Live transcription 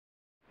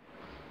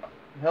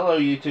Hello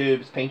YouTube,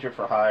 it's Painter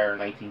for Hire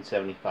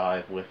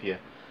 1975 with you,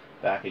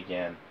 back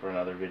again for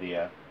another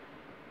video.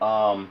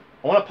 I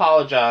want to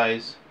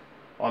apologize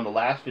on the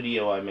last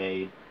video I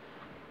made.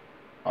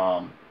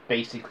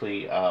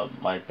 Basically,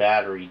 my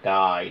battery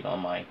died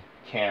on my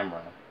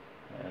camera,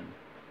 and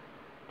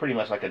pretty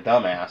much like a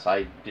dumbass,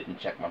 I didn't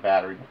check my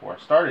battery before I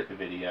started the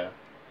video,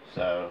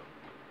 so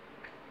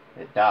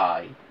it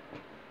died.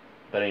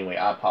 But anyway,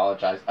 I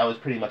apologize. I was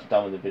pretty much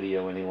done with the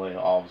video anyway.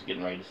 All I was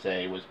getting ready to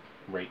say was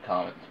rate,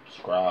 comment,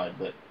 subscribe,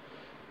 but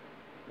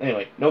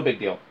anyway, no big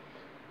deal.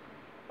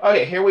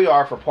 Okay, here we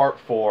are for part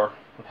 4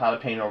 of how to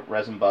paint a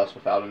resin bust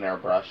without an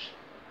airbrush.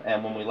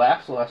 And when we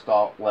left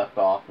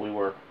off, we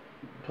were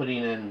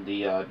putting in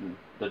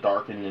the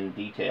darkening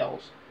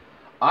details.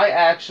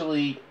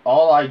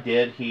 All I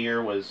did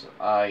here was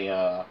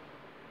I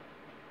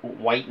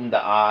whitened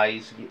the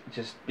eyes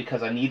just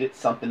because I needed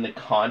something to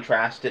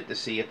contrast it to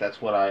see if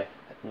that's what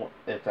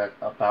if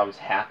I was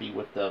happy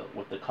with the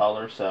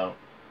color. So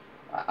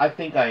I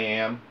think I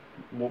am.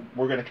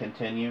 We're going to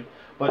continue.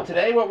 But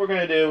today what we're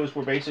going to do is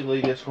we're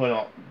basically just going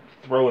to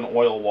throw an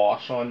oil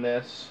wash on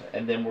this,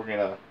 and then we're going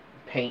to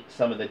paint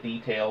some of the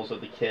details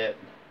of the kit,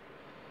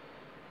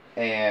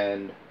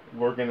 and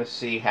we're going to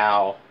see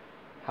how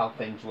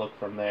things look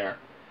from there.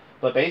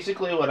 But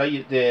basically what I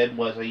did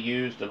was I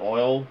used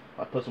I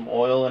put some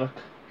oil in a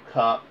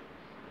cup,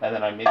 and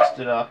then I mixed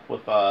it up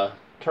with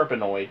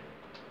turpenoid,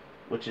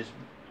 which is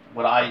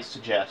what I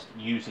suggest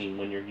using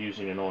when you're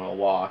using an oil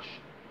wash.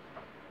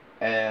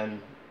 And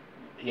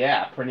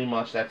yeah, pretty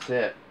much that's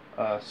it.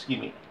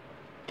 Excuse me.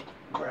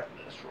 Grab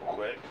this real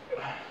quick.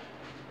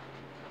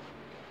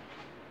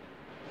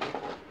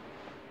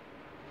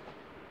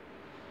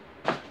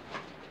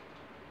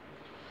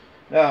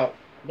 Now,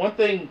 one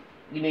thing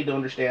you need to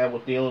understand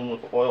with dealing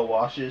with oil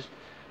washes,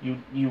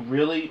 you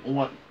really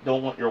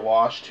don't want your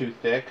wash too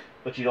thick,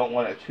 but you don't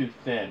want it too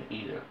thin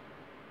either.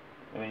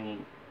 I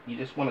mean, you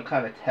just want to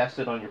kind of test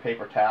it on your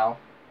paper towel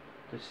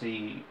to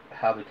see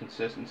how the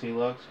consistency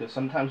looks, because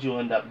sometimes you'll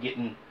end up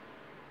getting,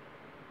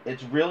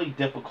 it's really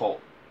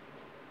difficult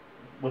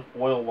with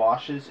oil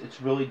washes.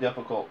 It's really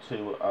difficult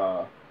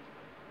to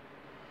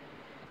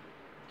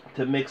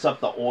mix up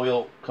the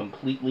oil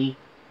completely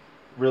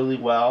really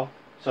well.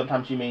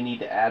 Sometimes you may need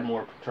to add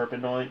more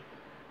turpenoid.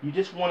 You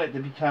just want it to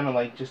be kind of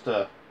like just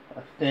a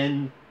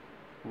thin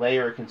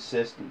layer of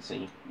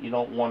consistency. You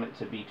don't want it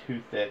to be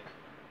too thick,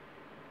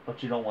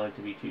 but you don't want it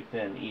to be too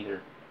thin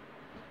either.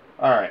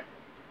 Alright,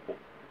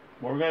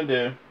 what we're going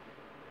to do,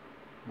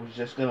 we're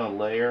just going to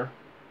layer,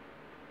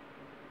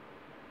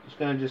 just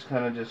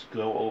kind of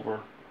go over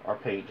our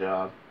paint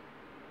job.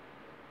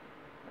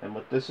 And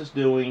what this is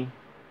doing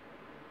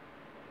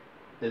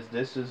is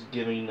this is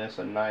giving this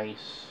a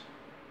nice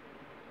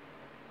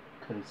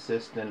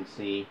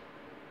consistency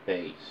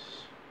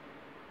base.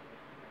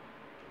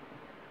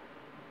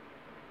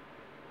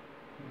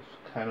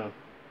 Just kind of,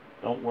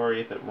 don't worry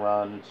if it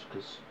runs,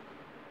 because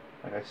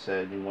like I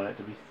said, you want it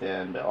to be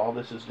thin. But all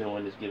this is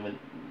doing is you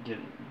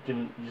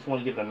just want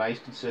to give it a nice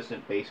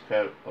consistent base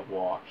coat of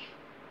wash.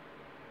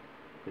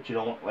 But you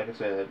don't want, like I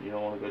said, you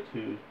don't want to go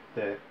too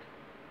thick.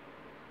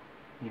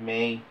 You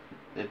may,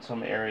 in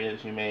some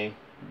areas, you may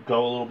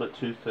go a little bit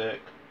too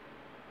thick.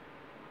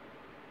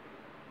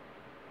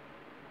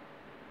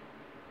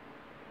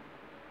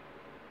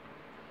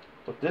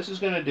 What this is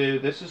going to do,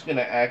 this is going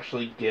to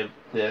actually give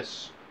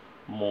this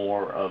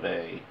more of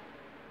a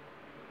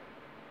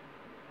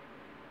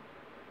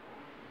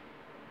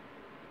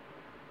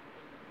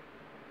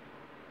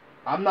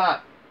I'm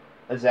not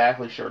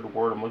exactly sure the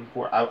word I'm looking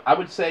for. I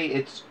would say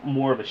it's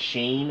more of a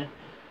sheen.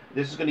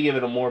 This is going to give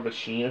it a more of a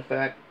sheen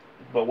effect.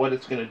 But what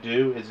it's going to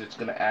do is it's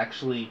going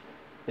to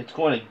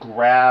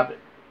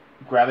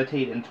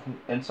gravitate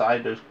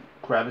inside those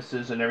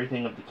crevices and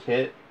everything of the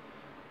kit,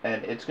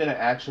 and it's going to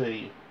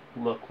actually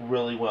look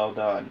really well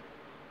done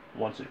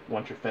once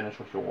you're finished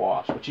with your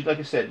wash. But like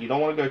I said, you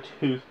don't want to go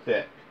too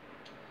thick.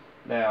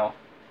 Now,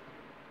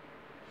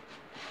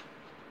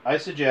 I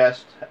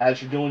suggest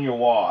as you're doing your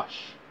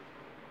wash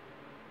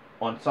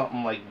on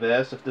something like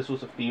this, if this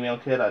was a female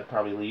kit, I'd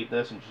probably leave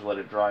this and just let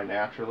it dry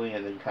naturally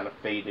and then kind of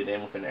fade it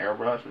in with an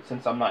airbrush. But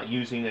since I'm not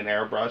using an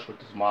airbrush with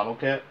this model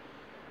kit,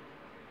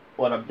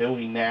 what I'm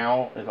doing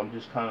now is I'm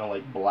just kind of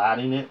like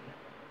blotting it.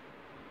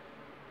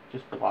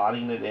 Just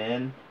blotting it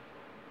in,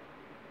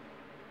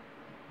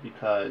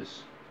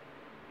 because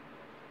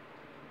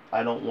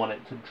I don't want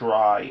it to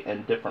dry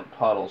in different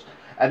puddles.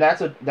 And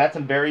that's a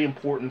very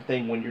important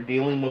thing when you're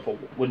dealing with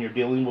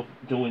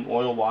doing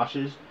oil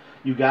washes.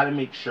 You got to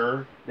make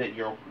sure that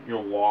your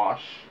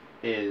wash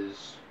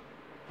is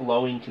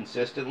flowing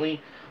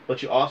consistently,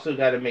 but you also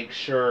got to make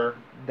sure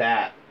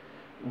that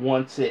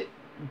once it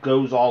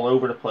goes all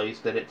over the place,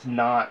 that it's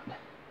not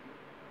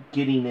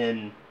getting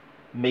in,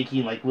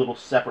 making like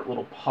separate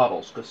little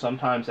puddles, because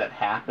sometimes that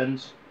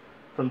happens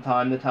from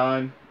time to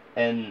time.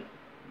 And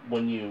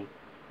when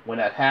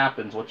that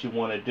happens, what you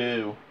want to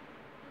do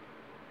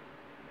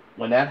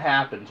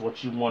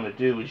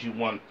is you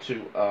want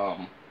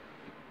to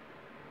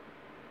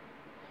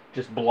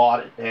just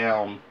blot it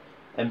down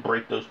and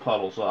break those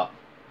puddles up.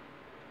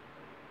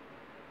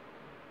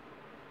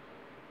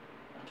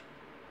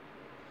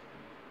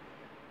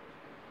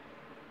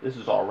 This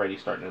is already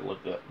starting to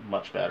look good,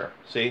 much better.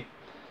 See?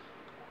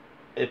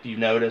 If you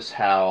notice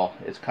how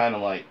it's kind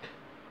of like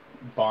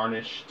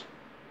burnished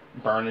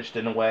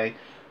in a way.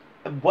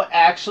 What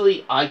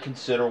actually I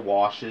consider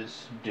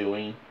washes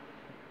doing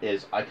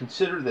is I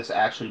consider this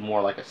actually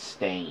more like a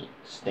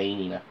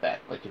staining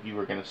effect. Like if you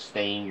were going to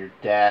stain your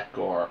deck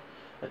or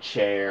a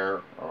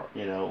chair or,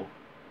 you know,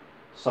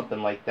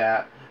 something like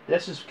that.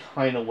 This is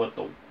kind of what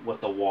the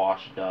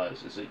wash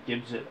does. Is it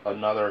gives it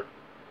another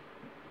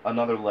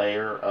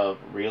layer of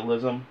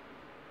realism.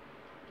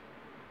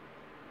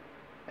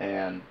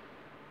 And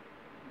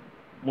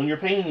when you're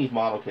painting these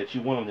model kits,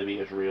 you want them to be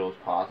as real as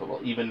possible.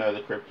 Even though the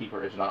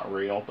Cryptkeeper is not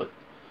real, but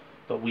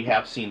we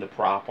have seen the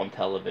prop on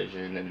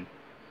television, and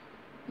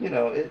you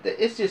know,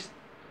 it just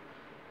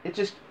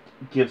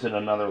gives it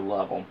another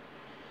level.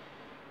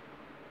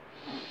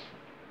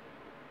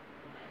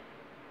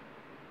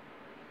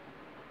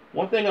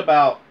 One thing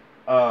about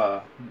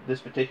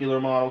this particular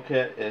model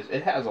kit is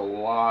it has a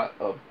lot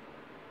of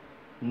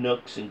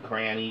nooks and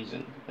crannies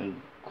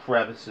and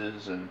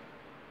crevices, and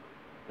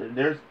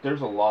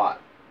there's a lot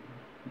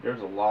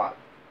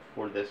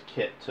for this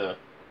kit for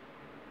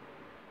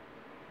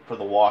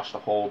the wash to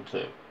hold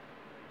to.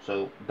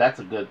 So that's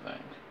a good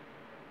thing.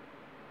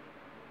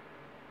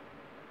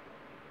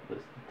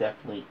 It's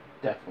definitely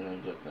a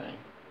good thing.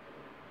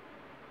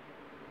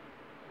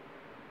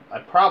 I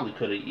probably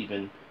could have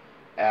even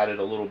added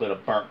a little bit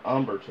of burnt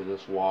umber to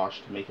this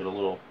wash to make it a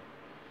little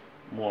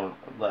more or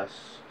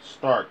less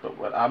stark, but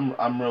what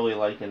I'm really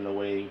liking the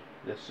way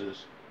this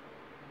is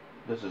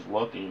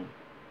looking.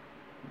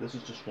 This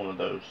is just one of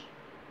those.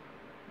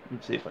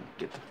 Let's see if I can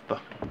get the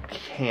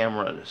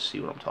camera to see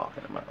what I'm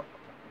talking about.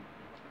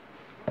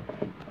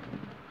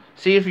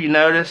 See if you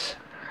notice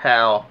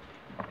how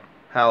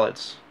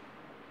it's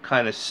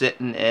kind of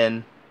sitting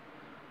in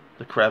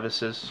the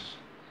crevices.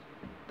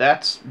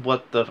 That's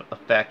what the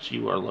effects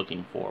you are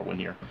looking for when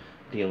you're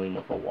dealing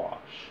with a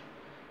wash.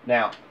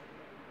 Now,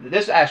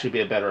 this actually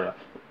be a better.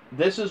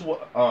 This is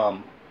what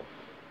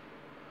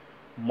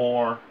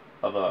more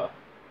of a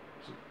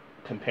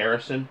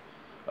comparison.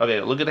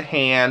 Okay, look at the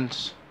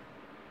hands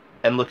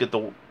and look at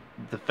the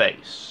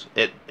face.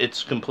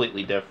 It's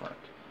completely different,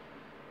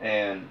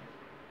 and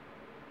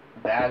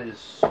that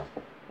is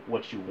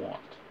what you want.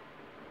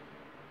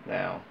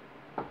 Now,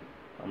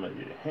 I'm gonna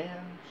do the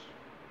hands.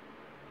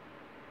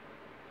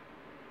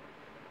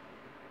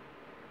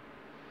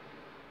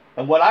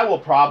 And what I will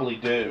probably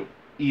do,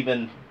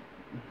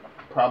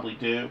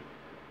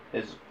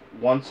 is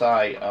once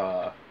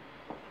that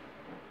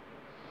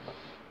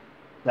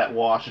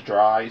wash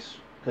dries,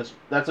 because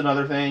that's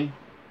another thing.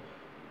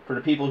 For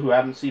the people who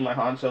haven't seen my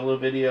Han Solo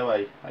video,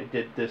 I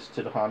did this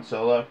to the Han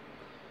Solo.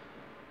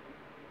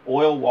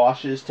 Oil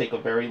washes take a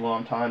very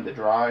long time to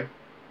dry.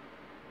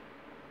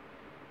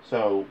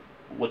 So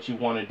what you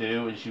want to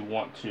do is you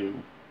want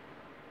to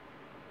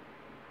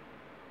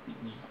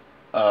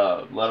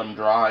let them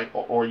dry,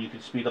 or you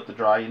can speed up the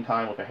drying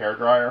time with a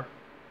hairdryer.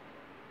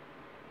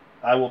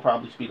 I will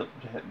probably speed up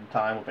the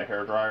time with a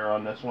hairdryer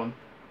on this one.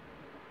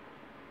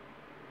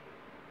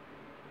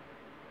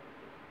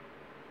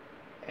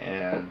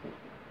 And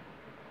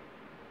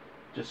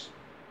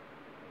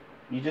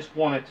you just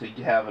want it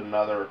to have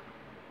another,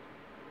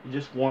 you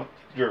just want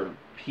your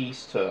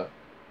piece to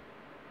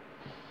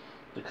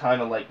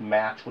kind of like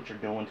match what you're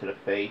doing to the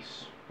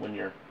face when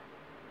you're,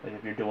 like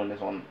if you're doing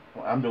this on,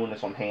 I'm doing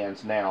this on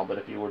hands now, but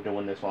if you were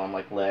doing this on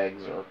like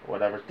legs or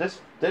whatever,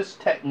 this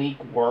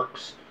technique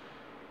works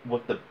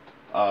with the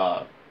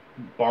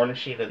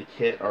varnishing of the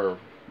kit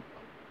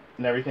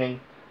and everything.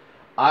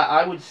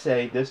 I would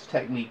say this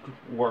technique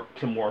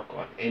can work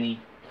on any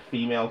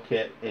female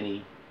kit,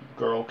 any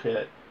girl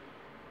kit,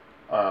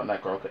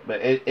 not girl kit,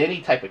 but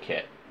any type of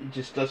kit. It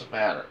just doesn't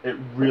matter. It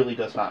really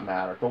does not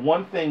matter. The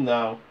one thing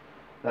though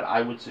that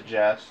I would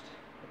suggest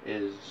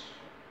is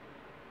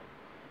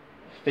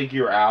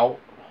figure out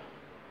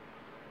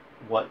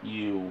what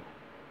you're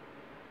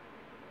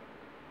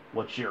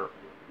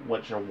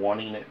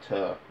wanting it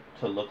to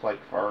look like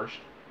first.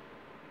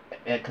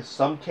 And because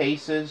some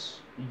cases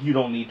you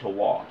don't need to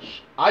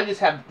wash. I just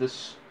have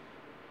this,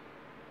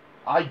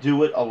 I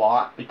do it a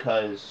lot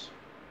because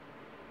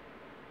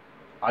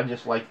I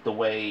just like the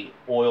way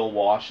oil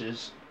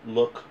washes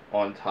look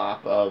on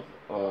top of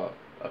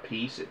a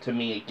piece. To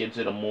me, it gives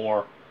it a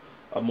more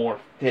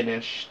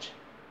finished,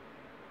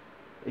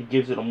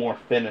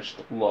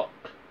 look.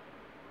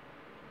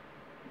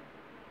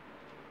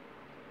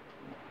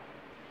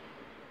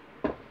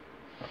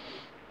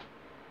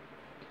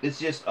 It's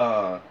just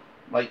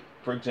like,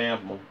 for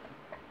example,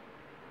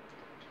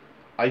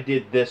 I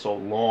did this a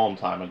long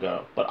time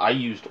ago, but I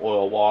used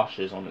oil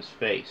washes on his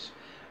face,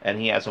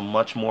 and he has a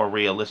much more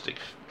realistic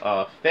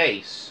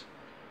face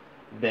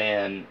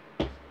than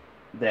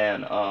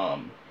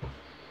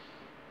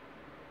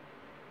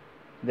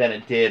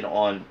it did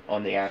on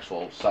the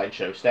actual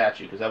Sideshow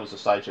statue, because that was the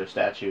Sideshow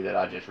statue that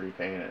I just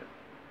repainted.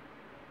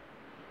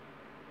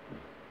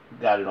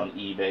 Got it on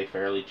eBay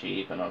fairly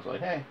cheap, and I was like,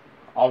 hey,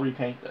 I'll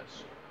repaint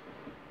this.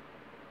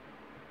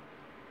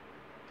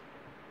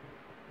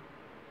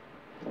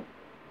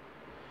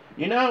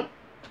 You know,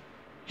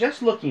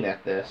 just looking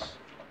at this,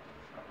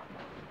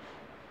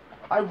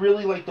 I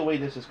really like the way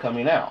this is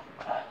coming out.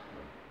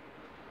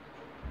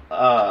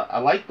 I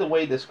like the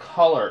way this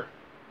color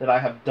that I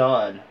have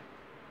done.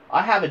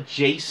 I have a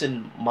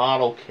Jason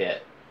model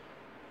kit,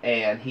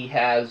 and he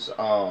has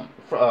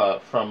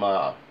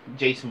from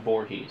Jason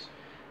Voorhees,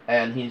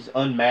 and he's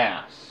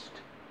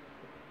unmasked,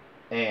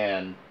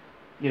 and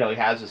you know he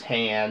has his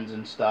hands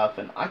and stuff,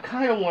 and I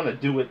kind of want to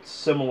do it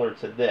similar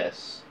to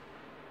this.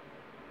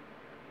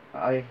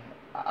 I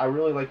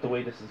really like the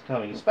way this is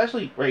coming,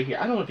 especially right here.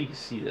 I don't know if you can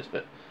see this,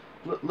 but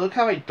look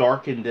how I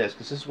darkened this,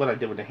 because this is what I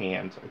did with the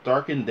hands. I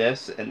darkened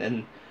this, and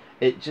then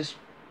it just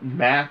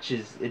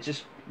matches. It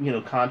just, you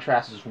know,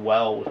 contrasts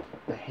well with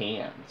the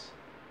hands.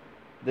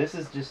 This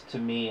is just, to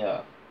me,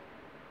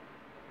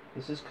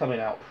 this is coming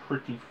out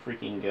pretty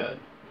freaking good,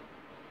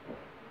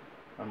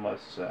 I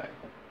must say.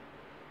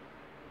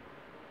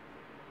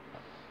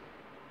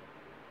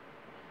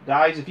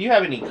 Guys, if you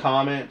have any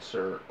comments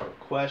or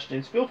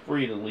questions, feel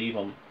free to leave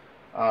them.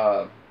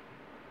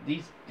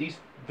 These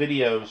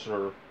videos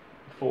are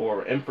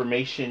for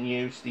information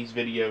use. These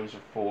videos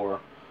are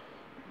for,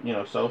 you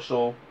know,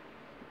 social.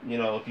 You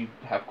know, if you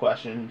have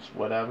questions,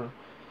 whatever.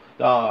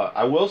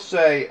 I will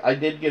say I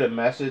did get a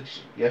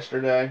message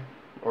yesterday,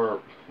 or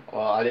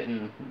I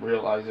didn't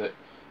realize it,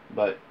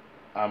 but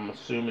I'm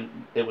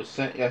assuming it was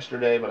sent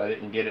yesterday, but I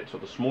didn't get it till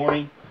this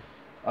morning.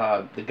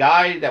 The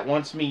guy that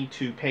wants me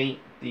to paint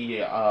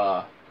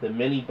the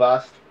mini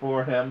bust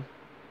for him.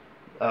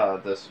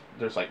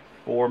 There's like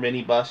 4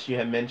 mini busts you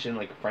had mentioned,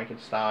 like a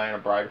Frankenstein, a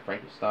Bride of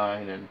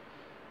Frankenstein, and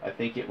I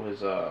think it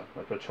was a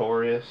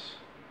Pretorius,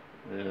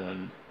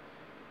 and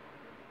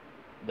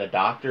the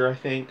Doctor. I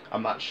think,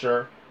 I'm not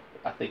sure.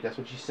 I think that's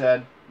what you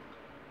said.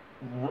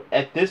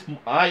 At this,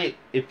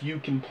 if you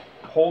can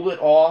hold it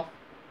off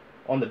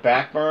on the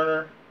back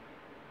burner,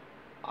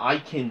 I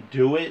can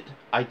do it.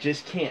 I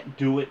just can't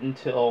do it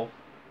until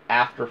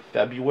after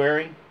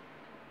February,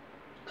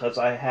 because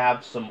I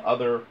have some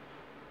other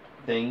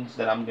things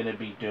that I'm going to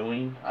be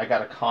doing. I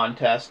got a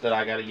contest that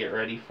I got to get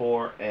ready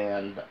for,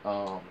 and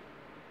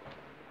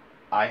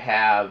I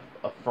have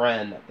a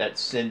friend that's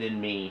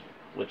sending me,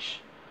 which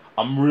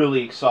I'm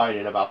really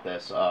excited about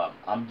this.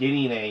 I'm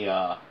getting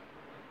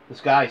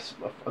this guy's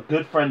a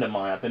good friend of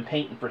mine. I've been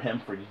painting for him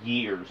for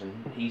years,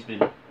 and he's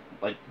been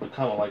like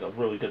becoming like a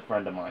really good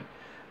friend of mine.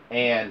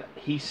 And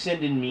he's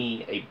sending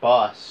me a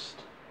bust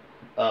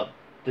of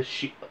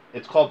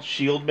it's called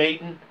Shield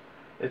Maiden.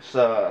 It's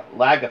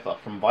Lagatha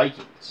from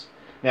Vikings.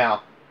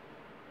 Now,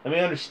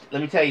 let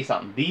me tell you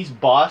something. These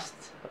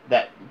busts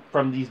that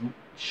from these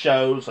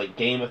shows like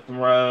Game of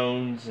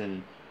Thrones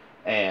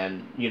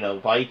and you know,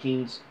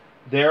 Vikings,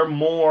 they're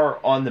more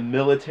on the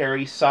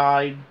military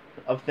side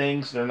of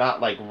things. They're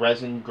not like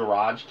resin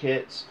garage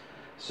kits,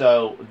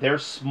 so they're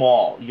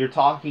small. You're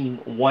talking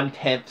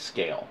 1/10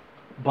 scale,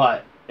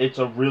 but it's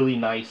a really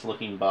nice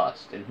looking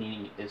bust, and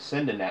he is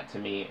sending that to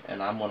me,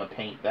 and I'm gonna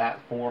paint that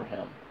for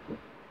him.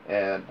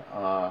 And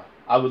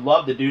I would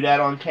love to do that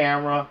on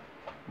camera,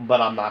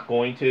 but I'm not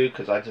going to,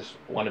 because I just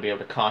want to be able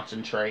to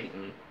concentrate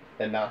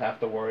and not have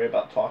to worry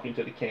about talking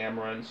to the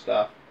camera and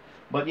stuff.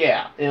 But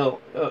yeah,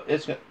 it'll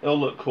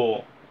look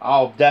cool.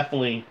 I'll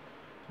definitely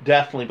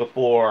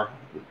before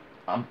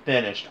I'm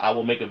finished, I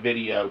will make a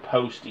video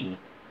posting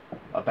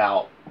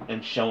about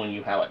and showing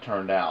you how it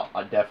turned out.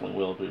 I definitely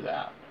will do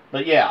that.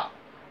 But yeah,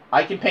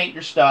 I can paint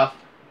your stuff.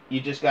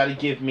 You just got to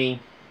give me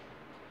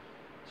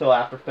till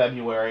after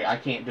February. I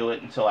can't do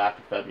it until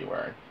after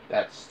February.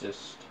 That's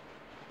just,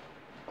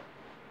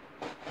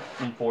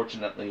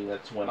 unfortunately,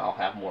 that's when I'll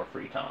have more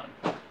free time.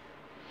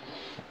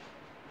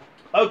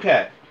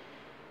 Okay,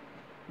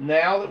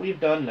 now that we've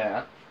done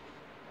that,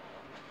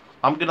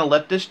 I'm going to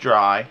let this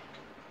dry,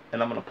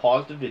 and I'm going to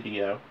pause the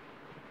video,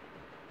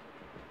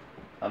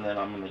 and then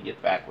I'm going to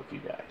get back with you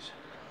guys.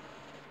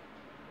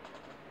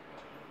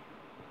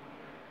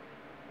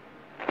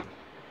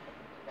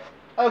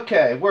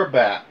 Okay, we're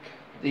back.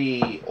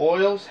 The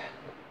oils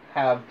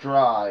have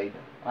dried.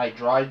 I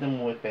dried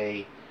them with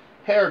a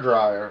hair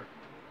dryer.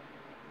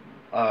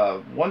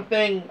 One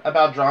thing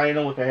about drying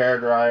them with a hair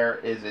dryer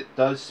is it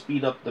does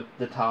speed up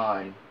the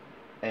time.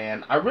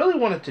 And I really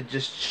wanted to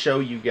just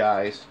show you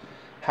guys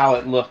how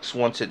it looks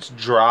once it's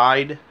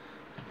dried.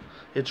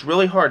 It's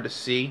really hard to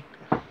see.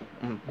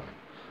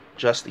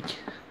 Just the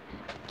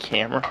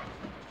camera.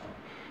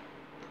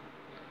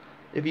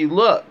 If you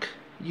look,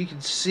 you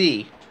can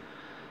see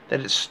that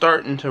it's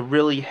starting to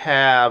really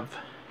have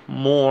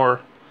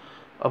more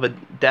of a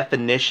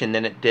definition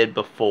than it did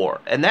before.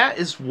 And that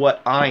is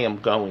what I am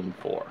going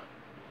for.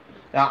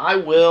 Now, I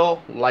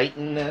will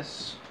lighten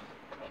this.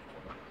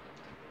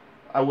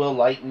 I will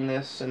lighten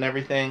this and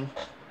everything,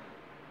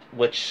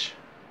 which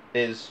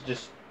is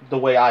just the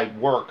way I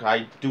work.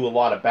 I do a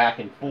lot of back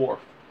and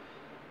forth.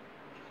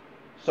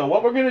 So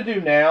what we're going to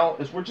do now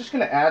is we're just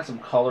going to add some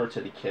color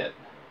to the kit.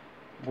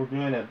 We're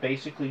going to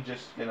basically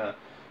just going to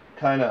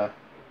kind of,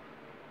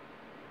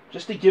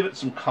 just to give it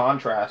some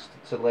contrast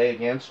to lay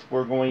against,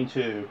 we're going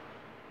to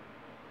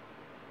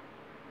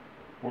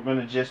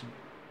just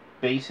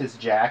base his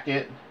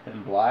jacket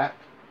in black.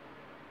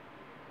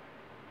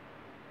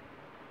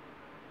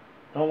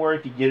 Don't worry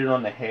if you get it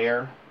on the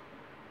hair.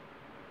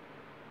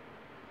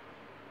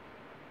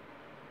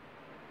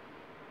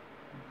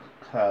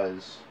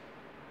 Because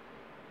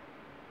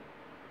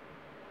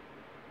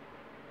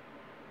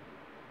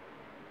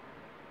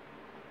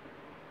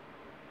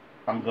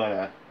I'm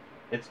gonna,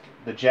 it's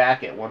the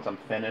jacket, once I'm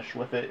finished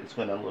with it, it's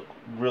gonna look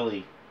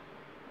really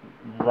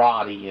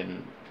rotty,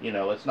 and you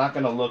know, it's not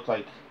gonna look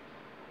like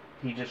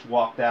he just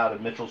walked out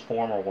of Michael's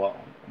formal wear.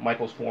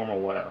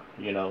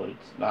 You know,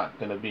 it's not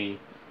gonna be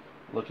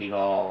looking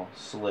all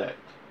slick.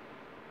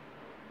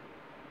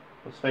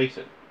 Let's face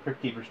it,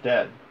 Cryptkeeper's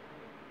dead.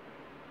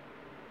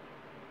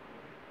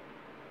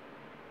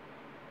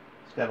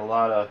 He's got a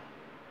lot of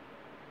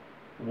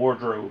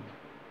wardrobe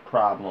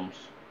problems.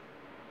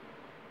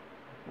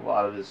 A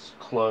lot of his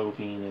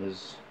clothing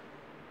is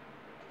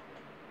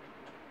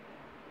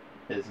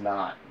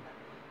not.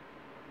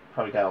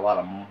 Probably got a lot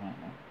of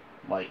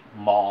like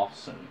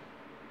moths and,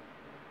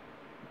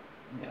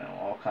 you know,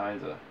 all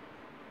kinds of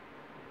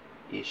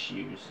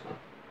issues.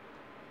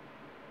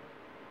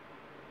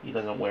 He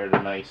doesn't wear the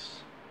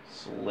nice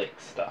slick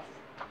stuff.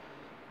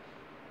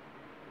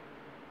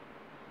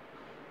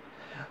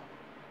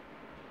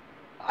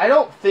 I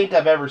don't think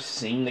I've ever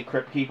seen the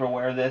Cryptkeeper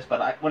wear this,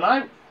 but when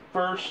I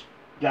first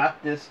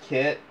got this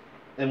kit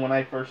and when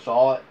I first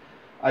saw it,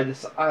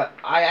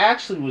 I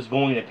actually was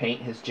going to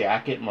paint his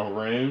jacket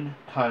maroon,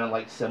 kind of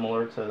like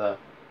similar to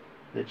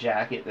the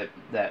jacket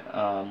that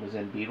was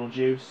in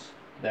Beetlejuice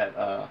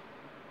that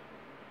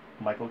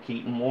Michael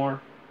Keaton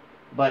wore.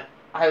 But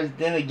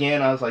then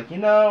again I was like, you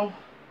know,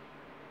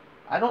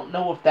 I don't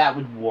know if that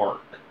would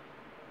work.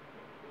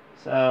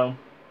 So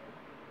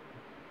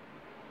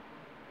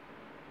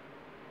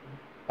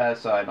I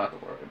decided not to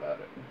worry about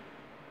it.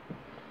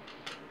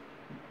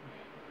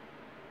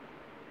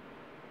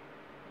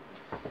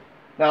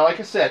 Now, like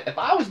I said, if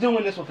I was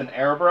doing this with an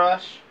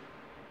airbrush,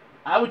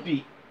 I would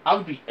be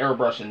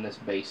airbrushing this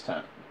base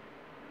tone.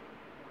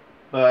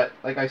 But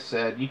like I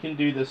said, you can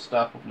do this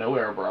stuff with no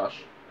airbrush.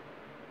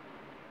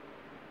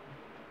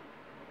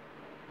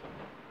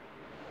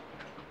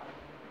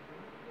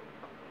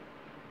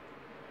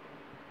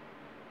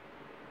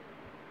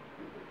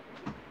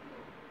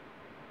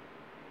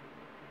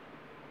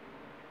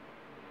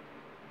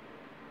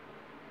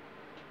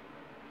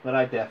 But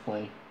I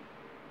definitely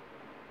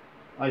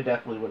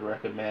would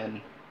recommend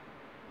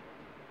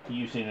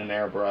using an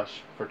airbrush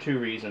for two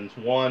reasons.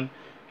 One,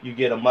 you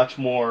get a much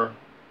more,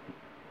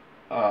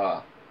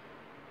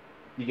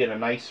 you get a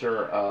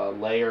nicer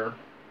layer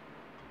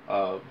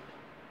of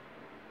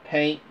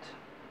paint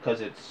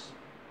because it's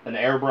an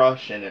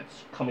airbrush and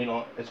it's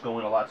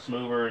going a lot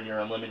smoother, and you're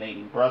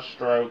eliminating brush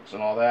strokes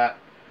and all that.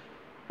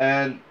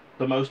 And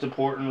the most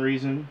important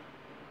reason,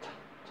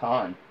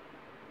 time.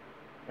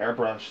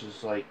 Airbrush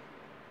is like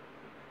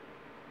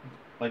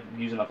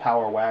using a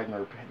Power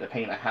Wagner to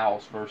paint a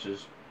house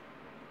versus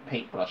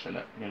paintbrushing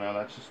it. You know,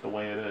 that's just the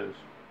way it is.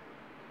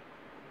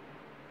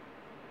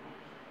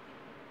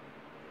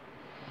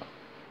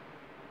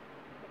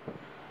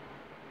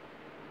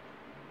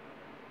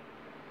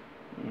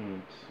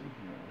 Let's see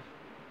here.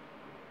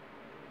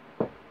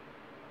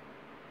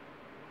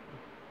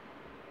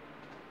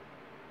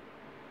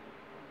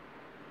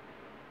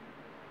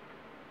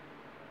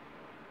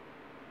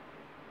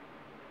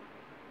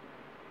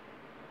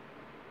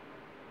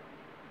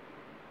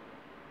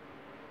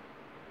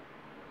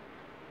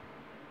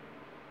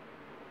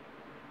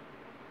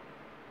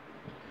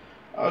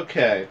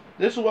 Okay,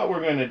 this is what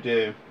we're going to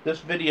do. This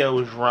video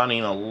is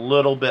running a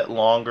little bit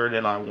longer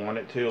than I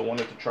wanted to. I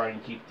wanted to try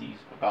and keep these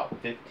about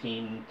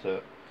 15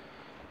 to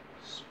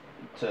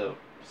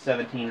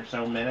 17 or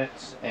so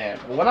minutes. And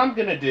what I'm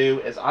going to do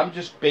is I'm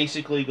just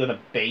basically going to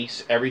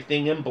base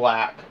everything in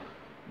black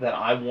that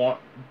I want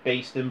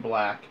based in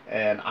black.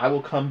 And I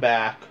will come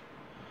back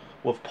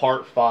with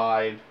part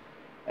 5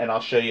 and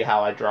I'll show you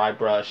how I dry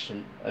brush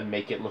and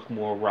make it look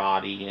more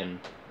rotty and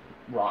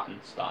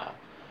rotten style.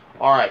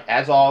 Alright,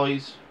 as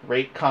always,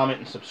 rate, comment,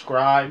 and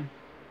subscribe.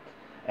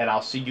 And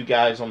I'll see you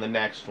guys on the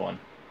next one.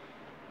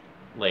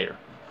 Later.